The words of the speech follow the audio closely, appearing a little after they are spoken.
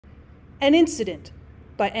An Incident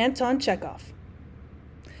by Anton Chekhov.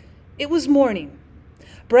 It was morning.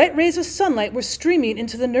 Bright rays of sunlight were streaming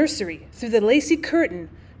into the nursery through the lacy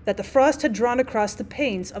curtain that the frost had drawn across the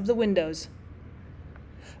panes of the windows.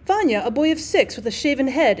 Vanya, a boy of 6 with a shaven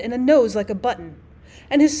head and a nose like a button,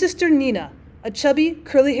 and his sister Nina, a chubby,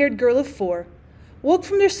 curly-haired girl of 4, woke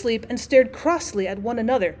from their sleep and stared crossly at one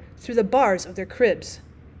another through the bars of their cribs.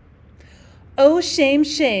 "Oh, shame,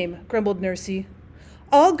 shame," grumbled Nursey.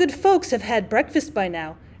 "All good folks have had breakfast by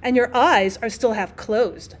now, and your eyes are still half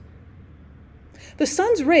closed." The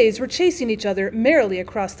sun's rays were chasing each other merrily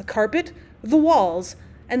across the carpet, the walls,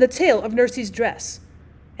 and the tail of Nursey's dress,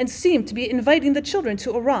 and seemed to be inviting the children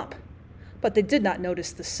to a romp. But they did not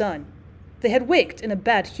notice the sun. They had waked in a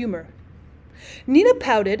bad humor. Nina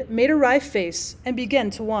pouted, made a wry face, and began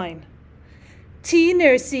to whine. "Tea,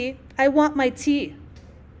 Nursey, I want my tea."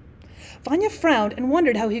 Vanya frowned and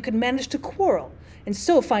wondered how he could manage to quarrel and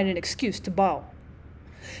so find an excuse to bawl.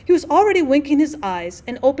 He was already winking his eyes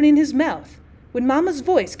and opening his mouth when Mama's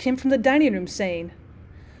voice came from the dining room saying,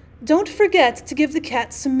 "Don't forget to give the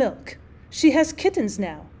cat some milk. She has kittens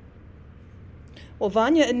now." Well,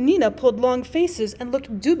 Vanya and Nina pulled long faces and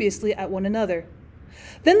looked dubiously at one another.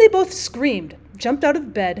 Then they both screamed, jumped out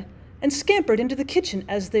of bed, and scampered into the kitchen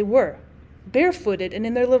as they were, barefooted and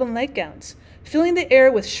in their little nightgowns, filling the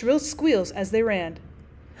air with shrill squeals as they ran.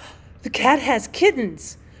 "The cat has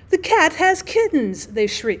kittens! The cat has kittens!" they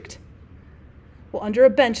shrieked. Well, under a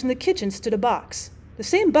bench in the kitchen stood a box, the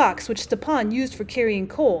same box which Stepan used for carrying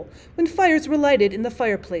coal when fires were lighted in the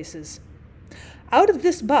fireplaces. Out of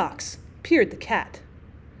this box peered the cat.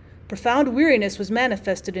 Profound weariness was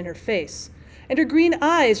manifested in her face, and her green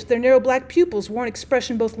eyes with their narrow black pupils wore an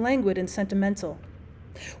expression both languid and sentimental.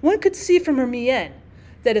 One could see from her mien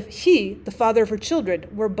that if he, the father of her children,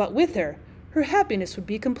 were but with her, her happiness would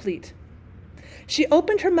be complete. She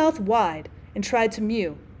opened her mouth wide and tried to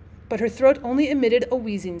mew, but her throat only emitted a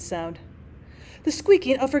wheezing sound. The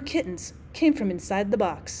squeaking of her kittens came from inside the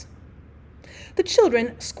box. The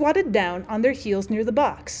children squatted down on their heels near the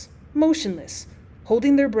box, motionless,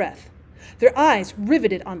 holding their breath, their eyes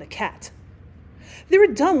riveted on the cat. They were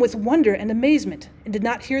dumb with wonder and amazement and did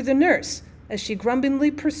not hear the nurse as she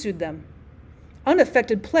grumblingly pursued them.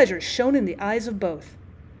 Unaffected pleasure shone in the eyes of both.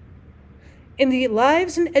 In the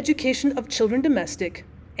lives and education of children domestic,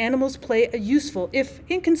 animals play a useful, if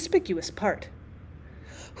inconspicuous, part.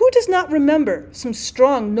 Who does not remember some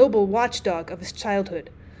strong, noble watchdog of his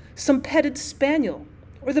childhood, some petted spaniel,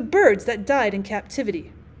 or the birds that died in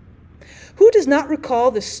captivity? Who does not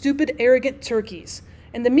recall the stupid, arrogant turkeys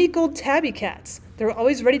and the meek old tabby cats that were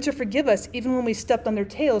always ready to forgive us even when we stepped on their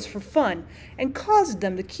tails for fun and caused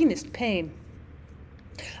them the keenest pain?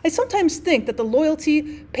 I sometimes think that the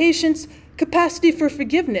loyalty, patience, capacity for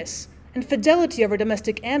forgiveness, and fidelity of our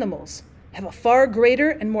domestic animals have a far greater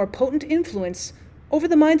and more potent influence over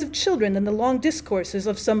the minds of children than the long discourses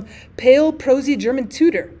of some pale, prosy German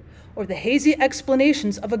tutor, or the hazy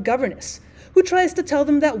explanations of a governess who tries to tell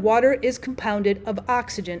them that water is compounded of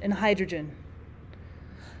oxygen and hydrogen.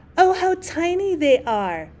 "Oh, how tiny they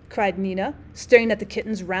are!" cried Nina, staring at the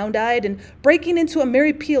kittens round-eyed and breaking into a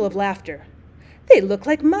merry peal of laughter. "They look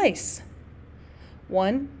like mice."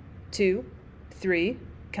 1, 2, 3,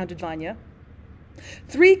 counted Vanya.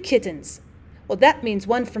 3 kittens. Well, that means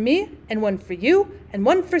one for me, and one for you, and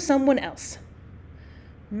one for someone else.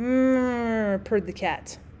 "Mrrr," purred the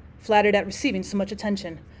cat, flattered at receiving so much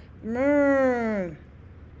attention. "Mrrr."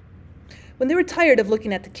 When they were tired of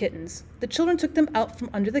looking at the kittens, the children took them out from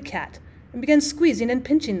under the cat and began squeezing and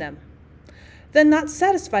pinching them. Then, not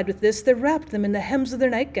satisfied with this, they wrapped them in the hems of their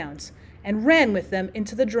nightgowns and ran with them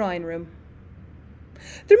into the drawing room.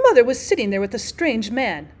 Their mother was sitting there with a strange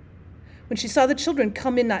man. When she saw the children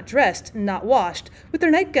come in not dressed and not washed, with their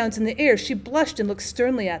nightgowns in the air, she blushed and looked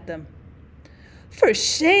sternly at them. "For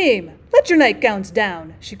shame! Let your nightgowns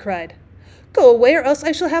down," she cried. "Go away, or else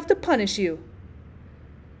I shall have to punish you."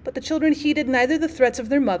 But the children heeded neither the threats of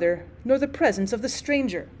their mother nor the presence of the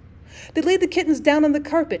stranger. They laid the kittens down on the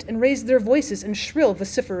carpet and raised their voices in shrill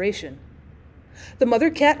vociferation. The mother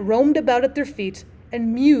cat roamed about at their feet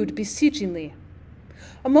and mewed beseechingly.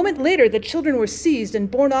 A moment later, the children were seized and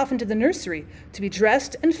borne off into the nursery to be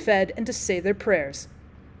dressed and fed and to say their prayers.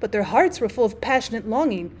 But their hearts were full of passionate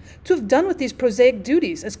longing to have done with these prosaic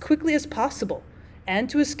duties as quickly as possible and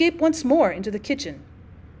to escape once more into the kitchen.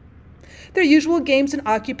 Their usual games and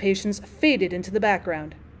occupations faded into the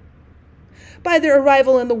background. By their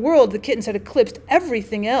arrival in the world, the kittens had eclipsed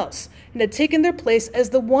everything else and had taken their place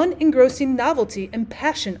as the one engrossing novelty and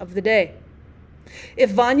passion of the day.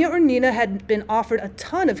 If Vanya or Nina had been offered a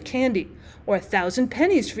ton of candy or 1,000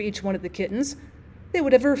 pennies for each one of the kittens, They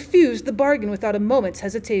would have refused the bargain without a moment's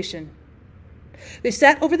hesitation. They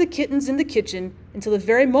sat over the kittens in the kitchen until the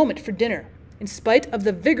very moment for dinner, in spite of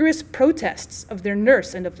the vigorous protests of their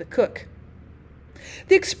nurse and of the cook.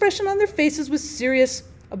 The expression on their faces was serious,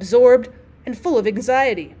 absorbed, and full of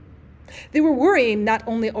anxiety. They were worrying not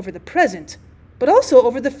only over the present, but also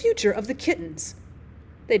over the future of the kittens.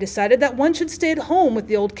 They decided that one should stay at home with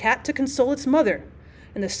the old cat to console its mother,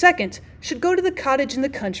 and the second should go to the cottage in the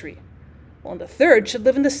country, while the third should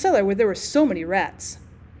live in the cellar where there were so many rats.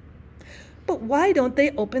 But why don't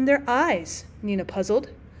they open their eyes? Nina puzzled.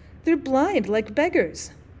 They're blind like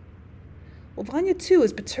beggars. Well, Vanya too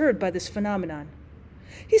was perturbed by this phenomenon.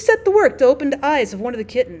 He set to work to open the eyes of one of the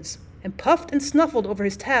kittens, and puffed and snuffled over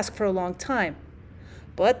his task for a long time.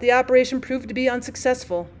 But the operation proved to be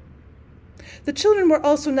unsuccessful. The children were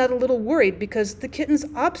also not a little worried because the kittens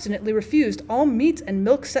obstinately refused all meat and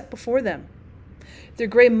milk set before them. Their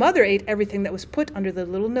gray mother ate everything that was put under their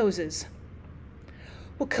little noses.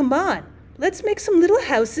 Well, come on, let's make some little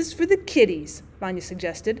houses for the kitties, Vanya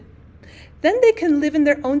suggested. Then they can live in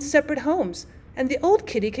their own separate homes, and the old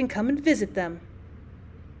kitty can come and visit them.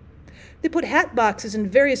 They put hat boxes in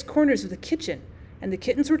various corners of the kitchen, and the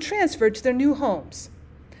kittens were transferred to their new homes.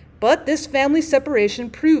 But this family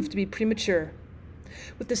separation proved to be premature.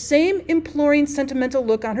 With the same imploring, sentimental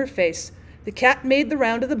look on her face, the cat made the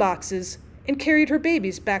round of the boxes and carried her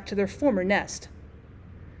babies back to their former nest.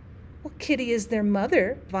 Well, Kitty is their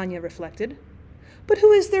mother, Vanya reflected. But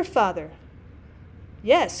who is their father?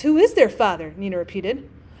 Yes, who is their father? Nina repeated.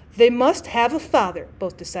 They must have a father,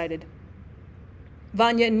 both decided.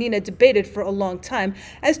 Vanya and Nina debated for a long time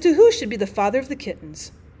as to who should be the father of the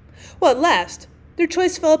kittens. Well, at last, their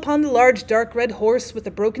choice fell upon the large dark red horse with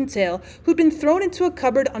a broken tail who'd been thrown into a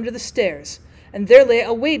cupboard under the stairs, and there lay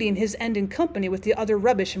awaiting his end in company with the other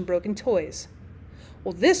rubbish and broken toys.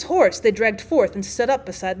 Well, this horse they dragged forth and set up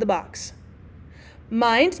beside the box.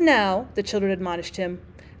 Mind now, the children admonished him.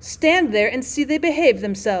 Stand there and see they behave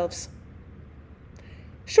themselves.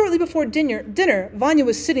 Shortly before dinner, Vanya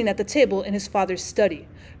was sitting at the table in his father's study,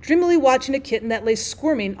 dreamily watching a kitten that lay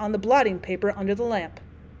squirming on the blotting paper under the lamp.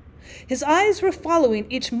 His eyes were following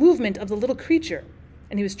each movement of the little creature,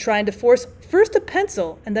 and he was trying to force first a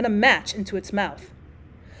pencil and then a match into its mouth.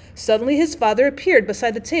 Suddenly his father appeared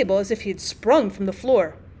beside the table as if he had sprung from the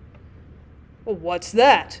floor. Well, what's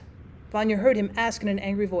that? Vanya heard him ask in an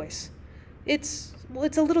angry voice. It's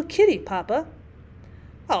a little kitty, Papa.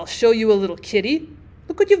 I'll show you a little kitty.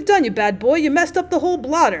 Look what you've done, you bad boy. You messed up the whole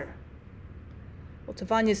blotter. Well, to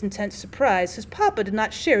Vanya's intense surprise, his papa did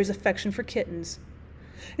not share his affection for kittens.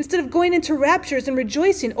 Instead of going into raptures and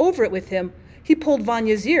rejoicing over it with him, he pulled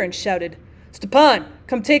Vanya's ear and shouted, Stepan,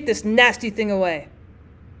 come take this nasty thing away.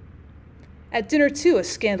 At dinner, too, a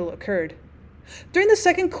scandal occurred. During the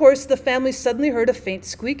second course, the family suddenly heard a faint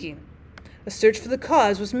squeaking. A search for the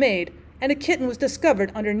cause was made, and a kitten was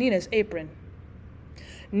discovered under Nina's apron.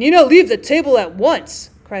 Nina, leave the table at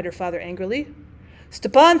once, cried her father angrily.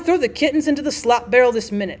 Stepan, throw the kittens into the slop barrel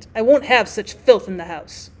this minute. I won't have such filth in the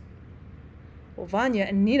house. Well, Vanya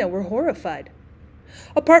and Nina were horrified.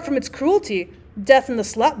 Apart from its cruelty, death in the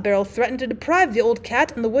slop barrel threatened to deprive the old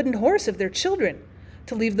cat and the wooden horse of their children,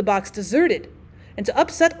 to leave the box deserted, and to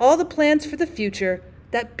upset all the plans for the future,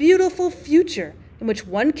 that beautiful future in which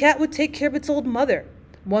one cat would take care of its old mother,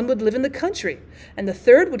 one would live in the country, and the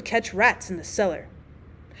third would catch rats in the cellar.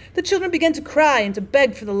 The children began to cry and to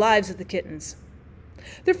beg for the lives of the kittens.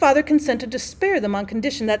 Their father consented to spare them on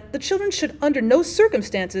condition that the children should under no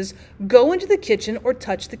circumstances go into the kitchen or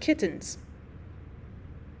touch the kittens.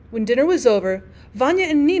 When dinner was over, Vanya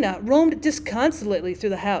and Nina roamed disconsolately through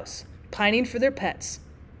the house, pining for their pets.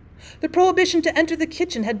 The prohibition to enter the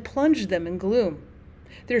kitchen had plunged them in gloom.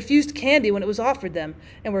 They refused candy when it was offered them,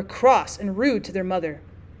 and were cross and rude to their mother.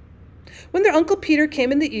 When their Uncle Peter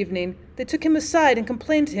came in the evening, they took him aside and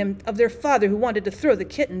complained to him of their father who wanted to throw the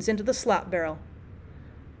kittens into the slop barrel.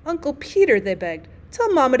 Uncle Peter, they begged,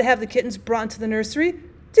 tell Mama to have the kittens brought into the nursery.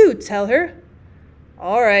 Do tell her.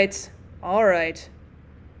 All right.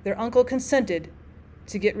 Their uncle consented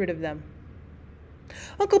to get rid of them.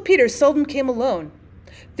 Uncle Peter seldom came alone.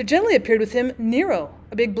 There generally appeared with him Nero,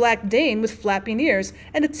 a big black Dane with flapping ears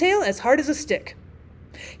and a tail as hard as a stick.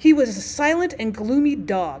 He was a silent and gloomy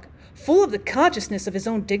dog, full of the consciousness of his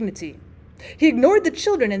own dignity. He ignored the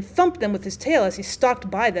children and thumped them with his tail as he stalked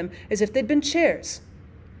by them as if they'd been chairs.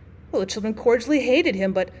 Well, the children cordially hated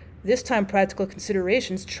him, but this time practical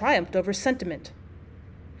considerations triumphed over sentiment.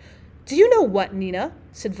 Do you know what, Nina?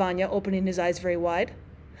 Said Vanya, opening his eyes very wide.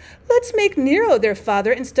 Let's make Nero their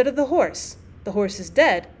father instead of the horse. The horse is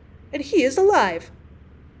dead, and he is alive.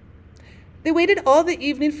 They waited all the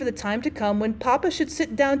evening for the time to come when Papa should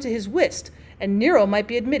sit down to his whist, and Nero might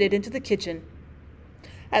be admitted into the kitchen.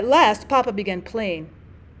 At last Papa began playing.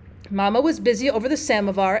 Mama was busy over the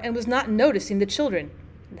samovar and was not noticing the children.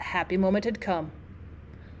 The happy moment had come.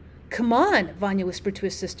 "Come on," Vanya whispered to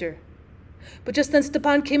his sister. But just then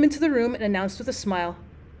Stepan came into the room and announced with a smile,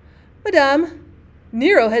 "Madame,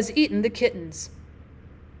 Nero has eaten the kittens."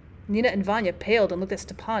 Nina and Vanya paled and looked at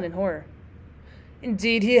Stepan in horror.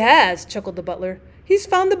 "Indeed he has," chuckled the butler. "He's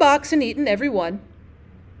found the box and eaten every one."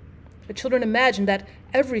 The children imagined that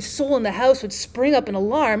every soul in the house would spring up in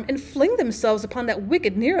alarm and fling themselves upon that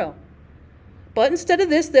wicked Nero. But instead of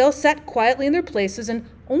this, they all sat quietly in their places and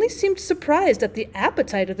only seemed surprised at the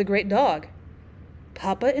appetite of the great dog.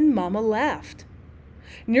 Papa and Mama laughed.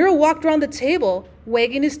 Nero walked around the table,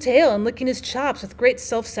 wagging his tail and licking his chops with great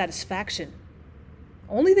self-satisfaction.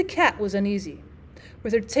 Only the cat was uneasy.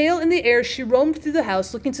 With her tail in the air, she roamed through the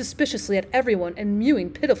house, looking suspiciously at everyone and mewing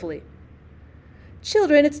pitifully.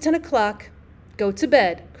 "Children, it's 10 o'clock. Go to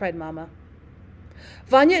bed," cried Mama.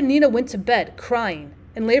 Vanya and Nina went to bed, crying,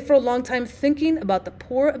 and lay for a long time thinking about the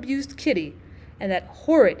poor abused kitty and that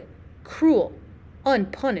horrid, cruel,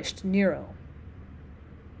 unpunished Nero.